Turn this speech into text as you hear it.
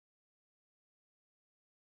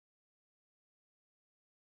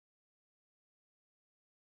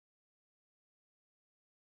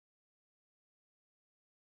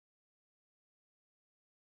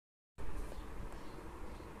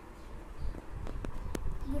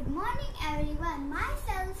morning everyone,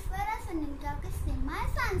 myself Swara Sunil Patil. My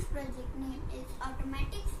science project name is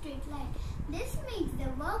Automatic Street Light. This makes the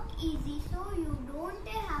work easy so you don't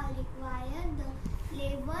have require the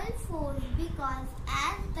level force because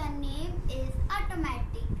as the name is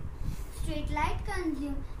automatic. Street light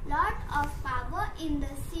consume lot of power in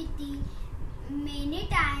the city. Many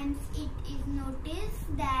times it is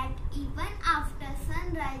noticed that even after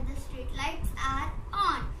sunrise the street lights are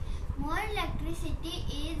on. More electricity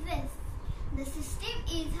is wasted. The system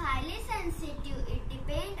is highly sensitive. It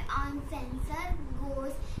depends on sensor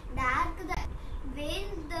goes dark. When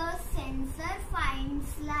the sensor finds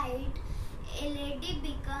light, LED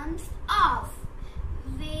becomes off.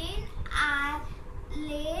 When are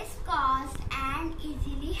less cost and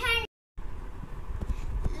easily handled.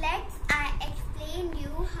 Let's explain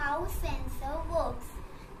you how sensor works.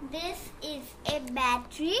 This is a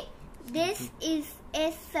battery. This is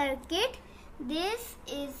a circuit. This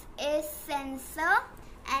is a sensor,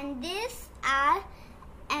 and this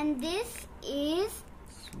is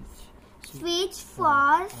switch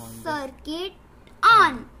for circuit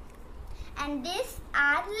on, and these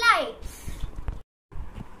are lights.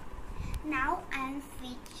 Now I am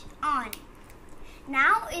switch on.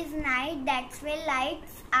 Now is night, that's why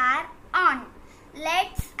lights are on.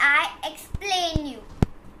 Let's explain you.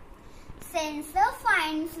 Sensor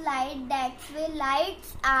finds light, that's why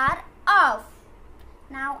lights are off.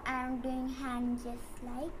 Now I am doing hand just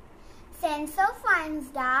like. Sensor finds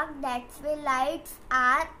dark, that's why lights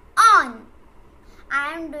are on.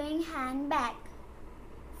 I am doing hand back.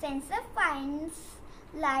 Sensor finds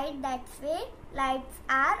light, that's why lights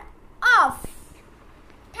are off.